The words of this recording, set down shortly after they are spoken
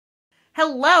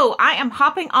Hello, I am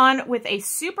hopping on with a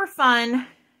super fun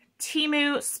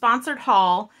Temu sponsored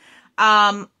haul.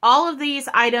 All of these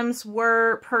items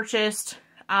were purchased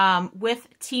with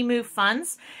Temu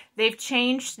funds. They've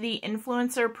changed the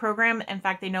influencer program. In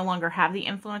fact, they no longer have the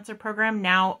influencer program.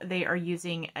 Now they are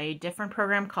using a different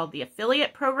program called the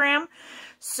affiliate program.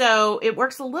 So it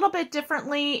works a little bit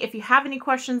differently. If you have any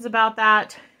questions about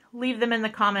that, leave them in the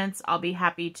comments. I'll be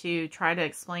happy to try to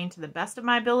explain to the best of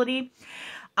my ability.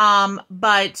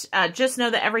 But just know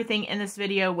that everything in this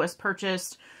video was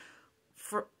purchased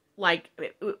for,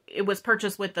 it was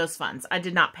purchased with those funds. I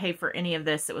did not pay for any of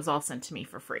this. It was all sent to me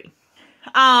for free.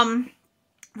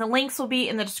 The links will be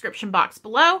in the description box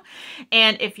below.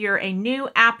 And if you're a new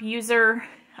app user,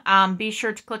 be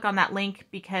sure to click on that link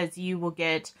because you will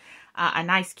get a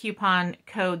nice coupon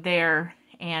code there.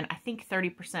 And I think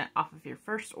 30% off of your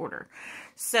first order.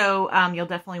 So you'll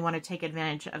definitely want to take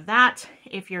advantage of that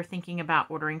if you're thinking about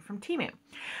ordering from Temu.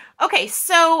 Okay,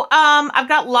 so I've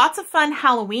got lots of fun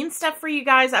Halloween stuff for you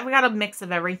guys. I've got a mix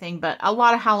of everything, but a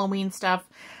lot of Halloween stuff.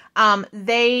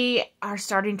 They are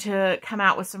starting to come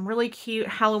out with some really cute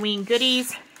Halloween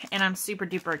goodies, and I'm super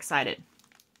duper excited.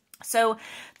 So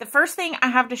the first thing I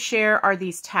have to share are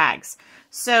these tags.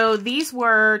 So these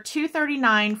were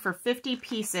 $2.39 for 50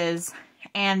 pieces.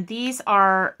 And these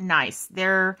are nice.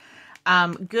 They're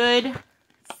good,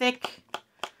 thick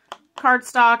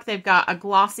cardstock. They've got a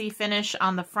glossy finish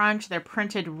on the front. They're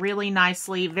printed really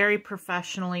nicely, very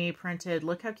professionally printed.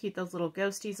 Look how cute those little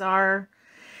ghosties are.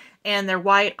 And they're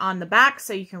white on the back,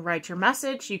 so you can write your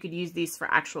message. You could use these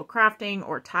for actual crafting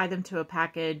or tie them to a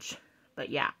package. But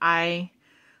yeah, I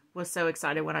was so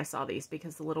excited when I saw these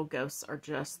because the little ghosts are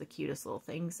just the cutest little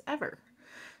things ever.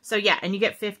 So yeah, and you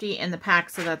get 50 in the pack,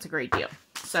 so that's a great deal.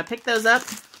 So I picked those up.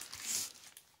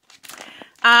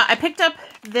 I picked up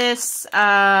this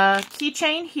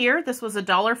keychain here. This was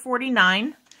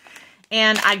 $1.49.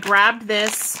 And I grabbed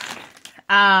this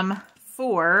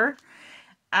for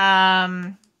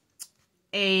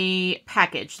a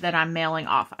package that I'm mailing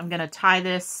off. I'm going to tie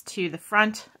this to the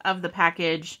front of the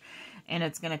package, and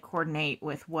it's going to coordinate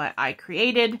with what I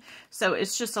created. So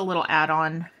it's just a little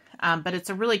add-on. But it's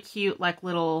a really cute, like,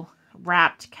 little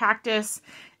wrapped cactus.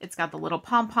 It's got the little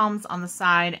pom-poms on the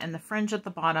side and the fringe at the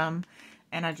bottom.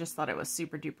 And I just thought it was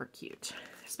super duper cute,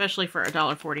 especially for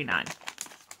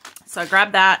 $1.49. So I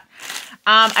grabbed that.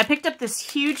 I picked up this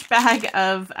huge bag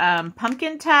of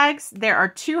pumpkin tags. There are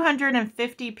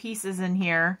 250 pieces in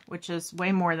here, which is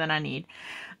way more than I need.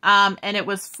 And it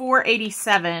was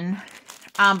 $4.87.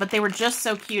 But they were just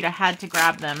so cute, I had to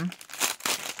grab them.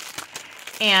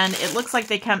 And it looks like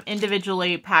they come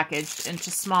individually packaged into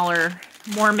smaller,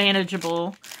 more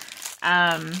manageable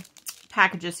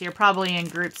packages here. Probably in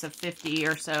groups of 50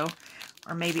 or so.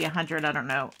 Or maybe 100, I don't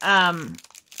know.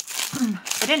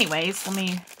 But anyways, let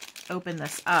me open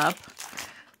this up.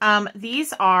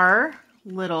 These are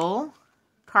little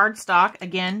cardstock.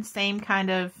 Again, same kind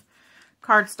of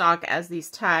cardstock as these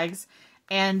tags.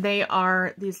 And they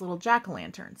are these little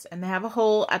jack-o'-lanterns. And they have a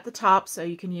hole at the top so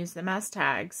you can use them as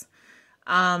tags.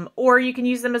 Or you can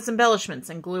use them as embellishments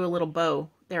and glue a little bow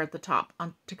there at the top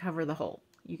to cover the hole.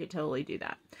 You could totally do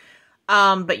that.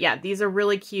 But yeah, these are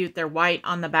really cute. They're white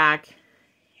on the back,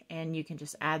 and you can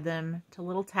just add them to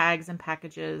little tags and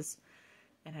packages.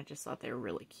 And I just thought they were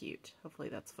really cute. Hopefully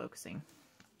that's focusing.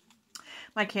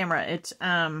 My camera, it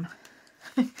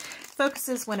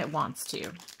focuses when it wants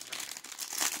to.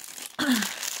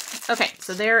 Okay,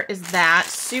 so there is that.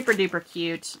 Super duper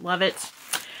cute. Love it.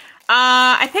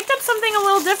 I picked up something a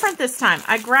little different this time.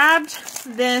 I grabbed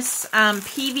this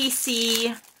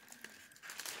PVC.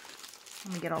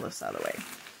 Let me get all this out of the way.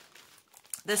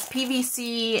 This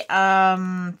PVC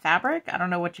fabric. I don't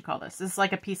know what you call this. This is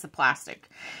like a piece of plastic.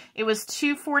 It was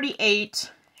 $2.48,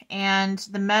 and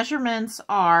the measurements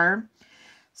are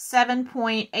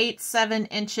 7.87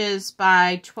 inches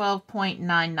by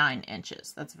 12.99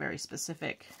 inches. That's a very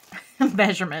specific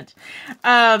measurement.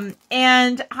 And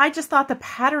I just thought the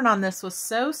pattern on this was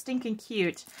so stinking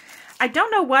cute. I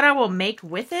don't know what I will make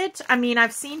with it. I mean,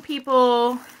 I've seen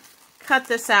people cut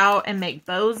this out and make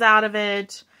bows out of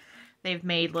it. They've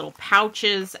made little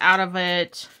pouches out of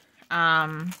it.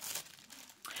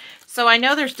 So I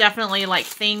know there's definitely like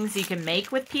things you can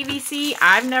make with PVC.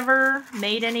 I've never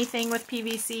made anything with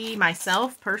PVC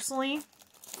myself, personally.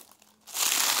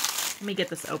 Let me get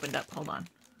this opened up. Hold on.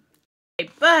 Okay,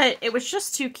 but it was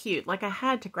just too cute. Like, I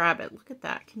had to grab it. Look at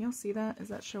that. Can y'all see that? Is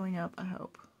that showing up? I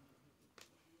hope.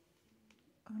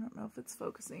 I don't know if it's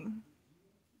focusing.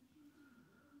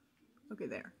 Okay,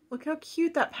 there. Look how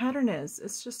cute that pattern is.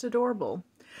 It's just adorable.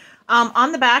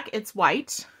 On the back, it's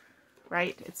white.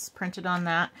 Right? It's printed on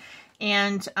that.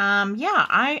 And yeah,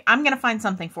 I'm going to find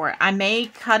something for it. I may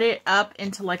cut it up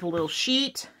into like a little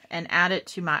sheet and add it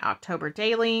to my October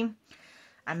daily.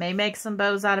 I may make some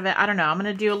bows out of it. I don't know. I'm going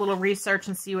to do a little research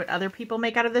and see what other people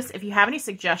make out of this. If you have any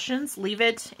suggestions, leave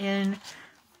it in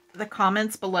the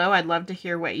comments below. I'd love to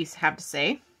hear what you have to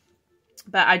say.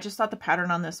 But I just thought the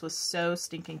pattern on this was so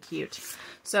stinking cute.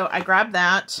 So I grabbed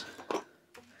that.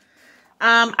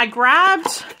 I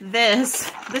grabbed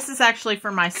this. This is actually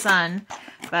for my son,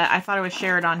 but I thought I would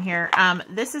share it on here.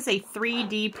 This is a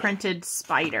 3D printed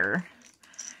spider.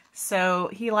 So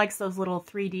he likes those little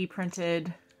 3D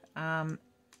printed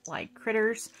like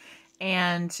critters,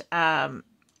 and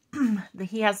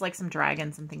he has like some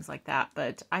dragons and things like that,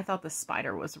 but I thought the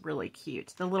spider was really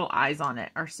cute. The little eyes on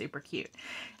it are super cute,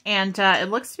 and it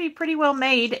looks to be pretty well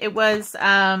made. It was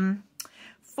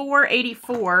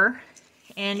 $4.84,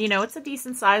 and you know, it's a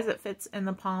decent size. It fits in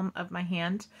the palm of my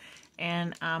hand,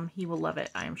 and he will love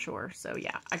it, I am sure. So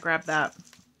yeah, I grabbed that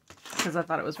because I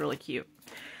thought it was really cute.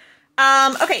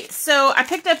 Okay, so I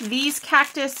picked up these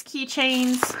cactus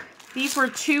keychains. These were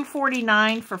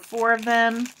 $2.49 for 4 of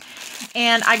them,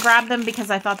 and I grabbed them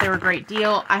because I thought they were a great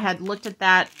deal. I had looked at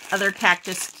that other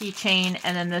cactus keychain,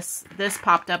 and then this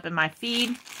popped up in my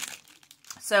feed.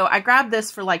 So I grabbed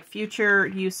this for like future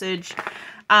usage.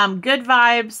 Good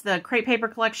Vibes, the crepe paper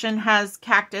collection, has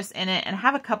cactus in it, and I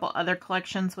have a couple other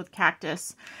collections with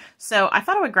cactus. So I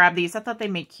thought I would grab these. I thought they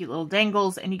made cute little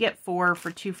dangles, and you get 4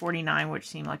 for $2.49, which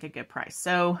seemed like a good price.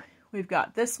 So we've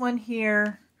got this one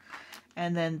here,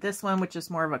 and then this one, which is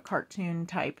more of a cartoon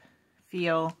type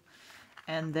feel,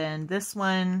 and then this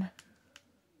one,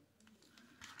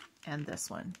 and this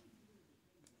one.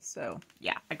 So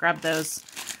yeah, I grabbed those.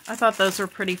 I thought those were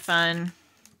pretty fun.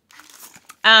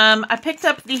 I picked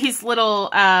up these little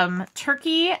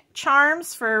turkey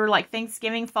charms for like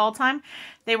Thanksgiving fall time.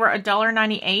 They were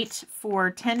 $1.98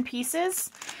 for 10 pieces.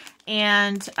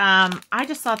 And I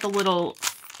just thought the little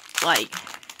like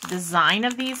design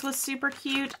of these was super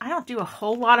cute. I don't do a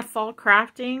whole lot of fall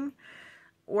crafting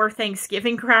or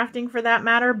Thanksgiving crafting for that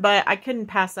matter, but I couldn't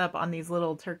pass up on these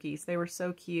little turkeys. They were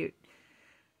so cute.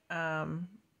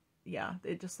 Yeah,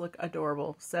 they just look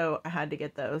adorable. So I had to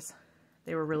get those.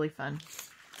 They were really fun.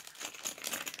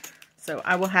 So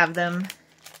I will have them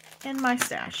in my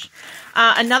stash.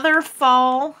 Another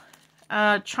fall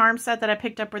charm set that I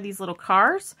picked up were these little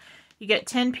cars. You get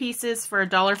 10 pieces for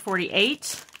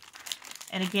 $1.48.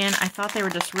 And again, I thought they were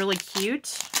just really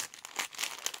cute.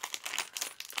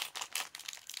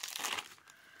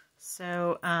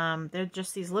 So they're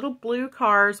just these little blue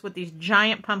cars with these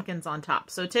giant pumpkins on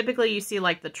top. So typically you see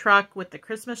like the truck with the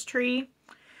Christmas tree.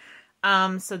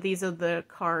 So these are the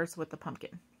cars with the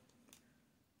pumpkin.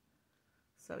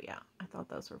 So yeah, I thought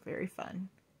those were very fun.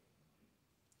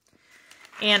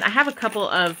 And I have a couple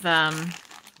of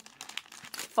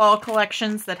fall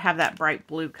collections that have that bright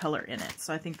blue color in it.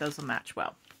 So I think those will match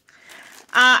well.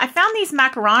 I found these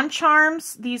macaron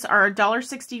charms. These are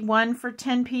 $1.61 for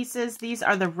 10 pieces. These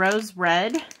are the rose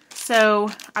red. So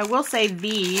I will say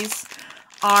these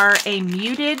are a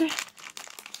muted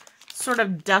sort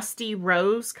of dusty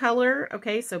rose color.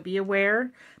 Okay, so be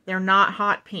aware. They're not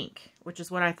hot pink, which is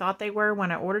what I thought they were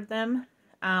when I ordered them.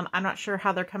 I'm not sure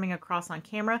how they're coming across on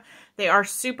camera. They are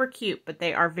super cute, but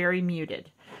they are very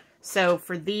muted. So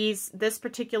for this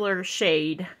particular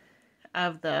shade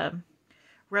of the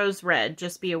rose red,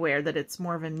 just be aware that it's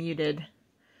more of a muted,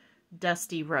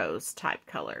 dusty rose type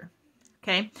color.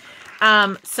 Okay,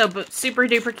 but super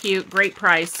duper cute, great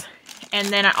price. And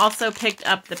then I also picked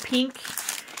up the pink.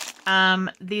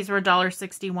 These were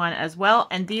 $1.61 as well,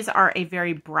 and these are a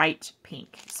very bright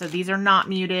pink. So these are not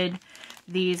muted.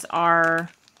 These are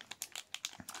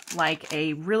like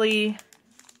a really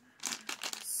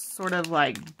sort of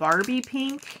like Barbie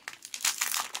pink.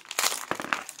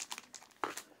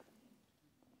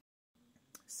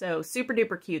 So super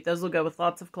duper cute. Those will go with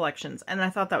lots of collections. And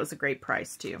I thought that was a great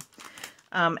price too.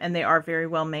 And they are very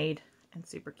well made and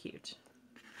super cute.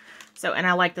 So, and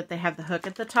I like that they have the hook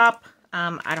at the top.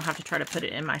 I don't have to try to put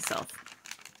it in myself.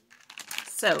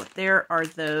 So there are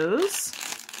those.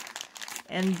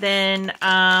 And then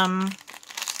I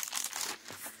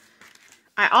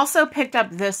also picked up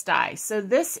this die. So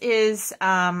this is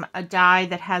a die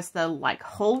that has the like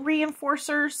hole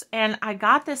reinforcers, and I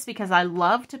got this because I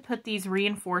love to put these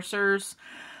reinforcers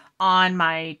on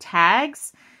my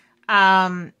tags,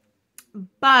 but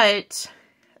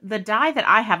the die that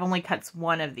I have only cuts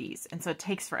one of these, and so it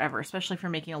takes forever, especially for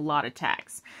making a lot of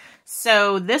tags.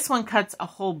 So this one cuts a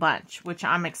whole bunch, which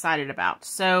I'm excited about.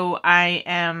 So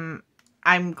I'm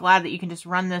glad that you can just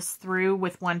run this through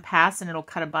with one pass and it'll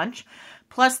cut a bunch.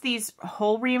 Plus these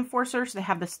hole reinforcers, they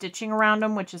have the stitching around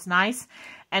them, which is nice.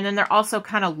 And then they're also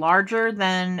kind of larger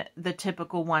than the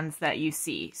typical ones that you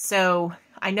see. So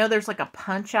I know there's like a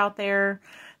punch out there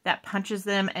that punches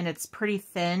them, and it's pretty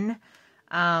thin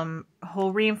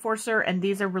hole reinforcer, and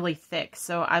these are really thick.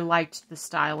 So I liked the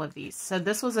style of these. So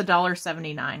this was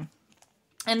 $1.79.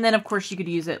 And then of course you could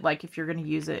use it like if you're going to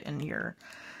use it in your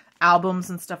albums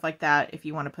and stuff like that, if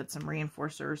you want to put some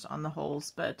reinforcers on the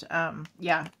holes. But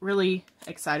yeah, really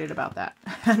excited about that.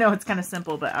 I know it's kind of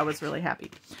simple, but I was really happy.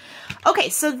 Okay,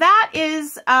 so that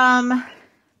is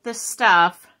the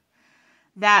stuff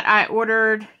that I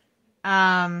ordered,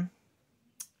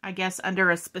 I guess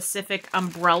under a specific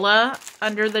umbrella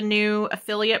under the new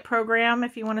affiliate program,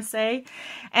 if you want to say.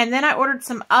 And then I ordered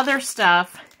some other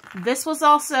stuff. This was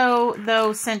also,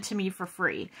 though, sent to me for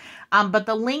free. But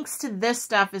the links to this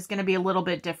stuff is going to be a little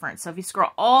bit different. So if you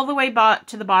scroll all the way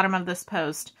to the bottom of this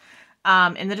post,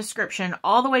 in the description,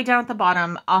 all the way down at the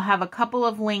bottom, I'll have a couple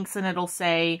of links, and it'll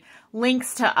say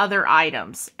links to other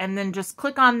items. And then just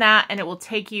click on that, and it will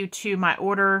take you to my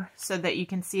order so that you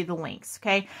can see the links,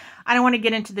 okay? I don't want to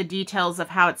get into the details of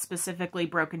how it's specifically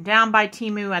broken down by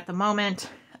Temu at the moment,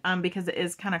 because it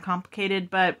is kind of complicated,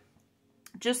 but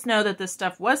just know that this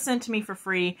stuff was sent to me for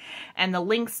free, and the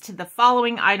links to the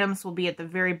following items will be at the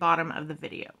very bottom of the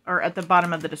video, or at the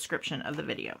bottom of the description of the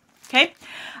video. Okay,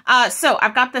 so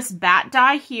I've got this bat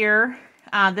die here.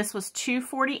 This was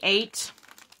 $2.48,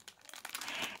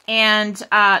 and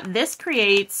this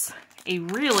creates a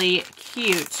really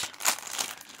cute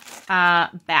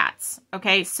bats.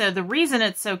 Okay, so the reason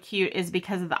it's so cute is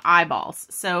because of the eyeballs.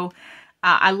 So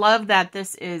I love that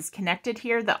this is connected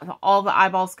here, all the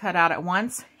eyeballs cut out at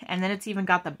once, and then it's even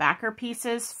got the backer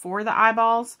pieces for the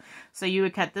eyeballs. So you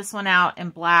would cut this one out in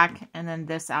black, and then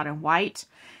this out in white,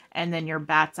 and then your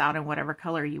bats out in whatever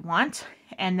color you want.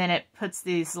 And then it puts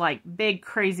these like big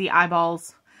crazy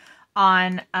eyeballs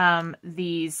on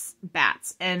these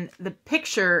bats, and the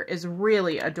picture is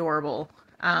really adorable.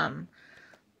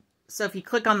 So if you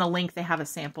click on the link, they have a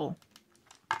sample.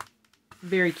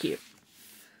 Very cute.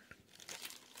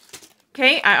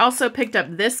 Okay, I also picked up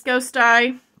this ghost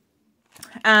die.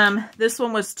 This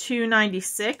one was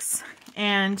 $2.96,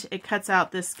 and it cuts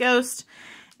out this ghost.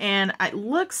 And it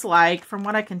looks like, from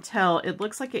what I can tell, it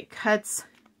looks like it cuts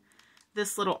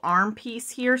this little arm piece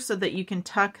here so that you can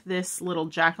tuck this little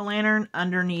jack-o'-lantern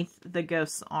underneath the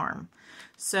ghost's arm.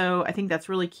 So I think that's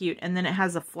really cute. And then it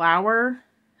has a flower,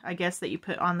 I guess, that you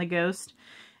put on the ghost.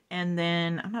 And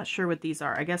then, I'm not sure what these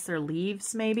are. I guess they're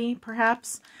leaves, maybe,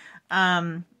 perhaps.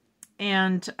 Yeah,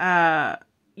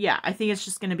 I think it's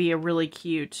just going to be a really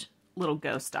cute little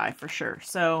ghost die for sure.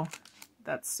 So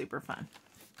that's super fun.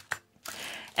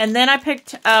 And then I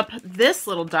picked up this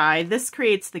little die. This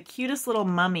creates the cutest little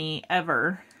mummy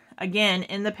ever. Again,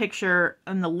 in the picture,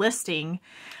 in the listing,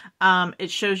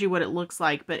 it shows you what it looks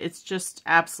like, but it's just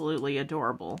absolutely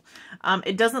adorable.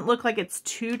 It doesn't look like it's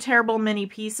too terrible many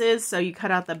pieces. So you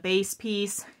cut out the base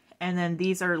piece, and then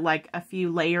these are like a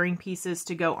few layering pieces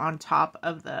to go on top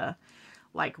of the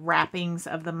like wrappings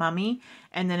of the mummy.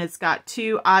 And then it's got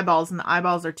two eyeballs, and the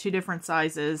eyeballs are two different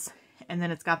sizes. And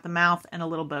then it's got the mouth and a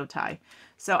little bow tie.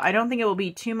 So I don't think it will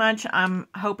be too much. I'm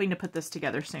hoping to put this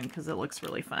together soon because it looks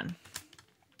really fun.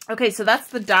 Okay, so that's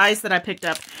the dies that I picked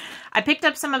up. I picked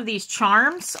up some of these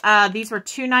charms. These were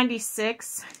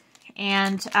 $2.96.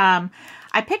 And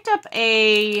I picked up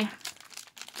a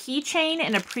keychain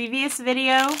in a previous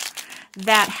video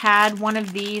that had one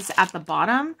of these at the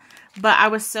bottom. But I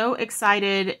was so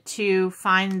excited to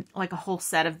find like a whole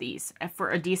set of these for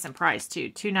a decent price too.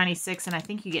 $2.96, and I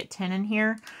think you get 10 in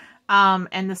here.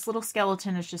 And this little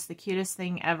skeleton is just the cutest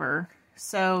thing ever.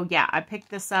 So yeah, I picked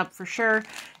this up for sure.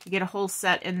 You get a whole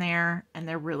set in there, and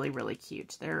they're really, really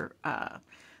cute. They're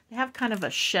they have kind of a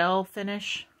shell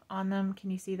finish on them.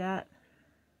 Can you see that?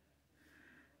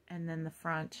 And then the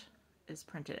front is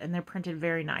printed, and they're printed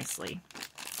very nicely.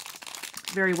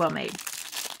 Very well made.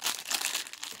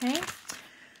 Okay.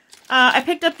 I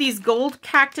picked up these gold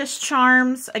cactus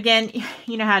charms. Again,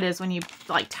 you know how it is when you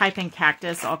like type in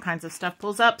cactus, all kinds of stuff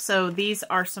pulls up. So these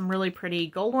are some really pretty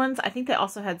gold ones. I think they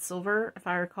also had silver, if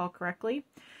I recall correctly.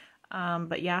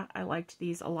 But yeah, I liked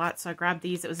these a lot, so I grabbed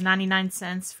these. It was 99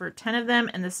 cents for 10 of them,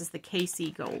 and this is the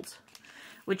KC gold,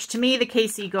 which to me, the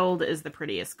KC gold is the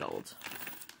prettiest gold.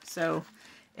 So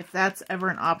if that's ever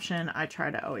an option, I try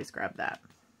to always grab that.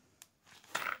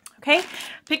 Okay,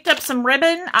 picked up some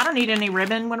ribbon. I don't need any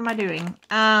ribbon. What am I doing?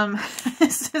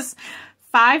 This is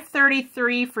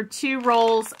 $5.33 for 2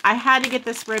 rolls. I had to get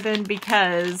this ribbon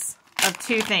because of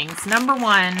 2 things. Number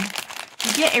one,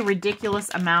 you get a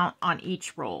ridiculous amount on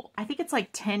each roll. I think it's like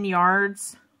 10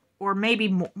 yards or maybe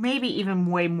even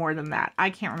way more than that. I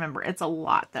can't remember. It's a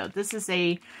lot though. This is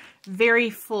a very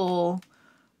full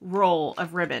roll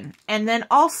of ribbon. And then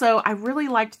also I really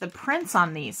liked the prints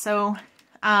on these. So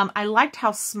I liked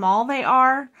how small they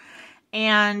are.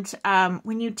 And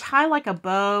when you tie like a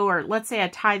bow, or let's say I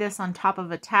tie this on top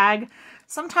of a tag,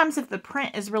 sometimes if the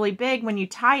print is really big, when you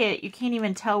tie it, you can't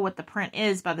even tell what the print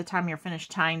is by the time you're finished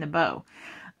tying the bow.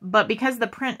 But because the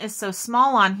print is so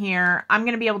small on here, I'm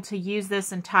going to be able to use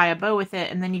this and tie a bow with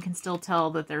it, and then you can still tell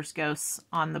that there's ghosts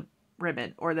on the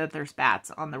ribbon or that there's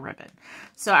bats on the ribbon.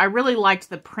 So I really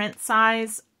liked the print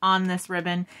size on this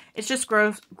ribbon. It's just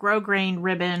grow grain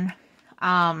ribbon.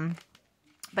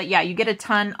 But yeah, you get a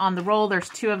ton on the roll. There's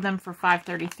 2 of them for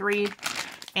 $5.33,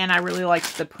 and I really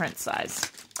liked the print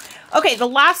size. Okay, the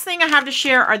last thing I have to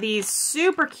share are these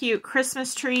super cute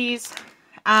Christmas trees.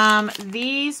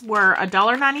 These were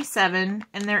 $1.97,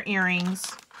 and they're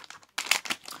earrings.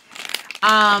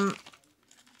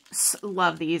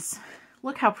 Love these.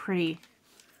 Look how pretty.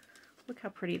 Look how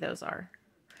pretty those are.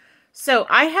 So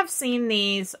I have seen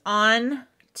these on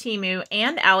Temu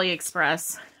and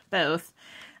AliExpress, both.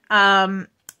 And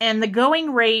the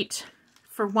going rate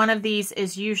for one of these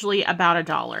is usually about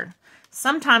 $1.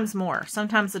 Sometimes more.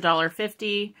 Sometimes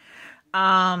 $1.50.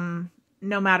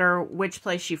 No matter which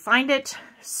place you find it.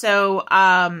 So,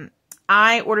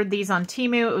 I ordered these on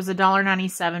Temu. It was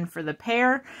 $1.97 for the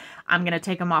pair. I'm going to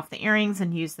take them off the earrings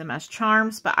and use them as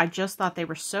charms, but I just thought they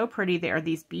were so pretty. They are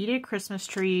these beaded Christmas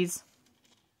trees.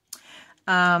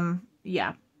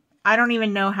 Yeah. I don't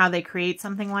even know how they create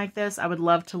something like this. I would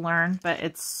love to learn, but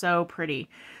it's so pretty.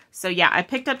 So yeah, I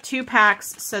picked up 2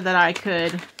 packs so that I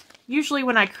could, usually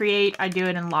when I create, I do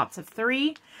it in lots of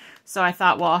 3. So I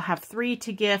thought, well, I'll have 3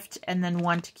 to gift and then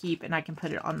 1 to keep, and I can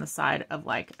put it on the side of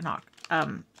like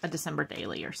a December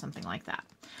daily or something like that.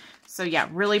 So yeah,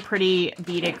 really pretty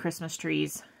beaded Christmas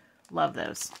trees. Love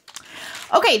those.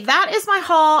 Okay, that is my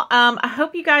haul. I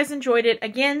hope you guys enjoyed it.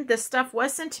 Again, this stuff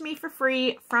was sent to me for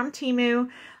free from Temu.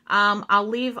 I'll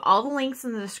leave all the links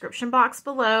in the description box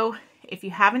below. If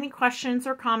you have any questions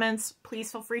or comments,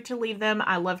 please feel free to leave them.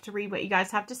 I love to read what you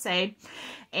guys have to say.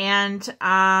 And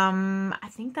I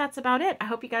think that's about it. I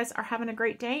hope you guys are having a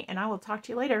great day, and I will talk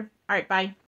to you later. All right, bye.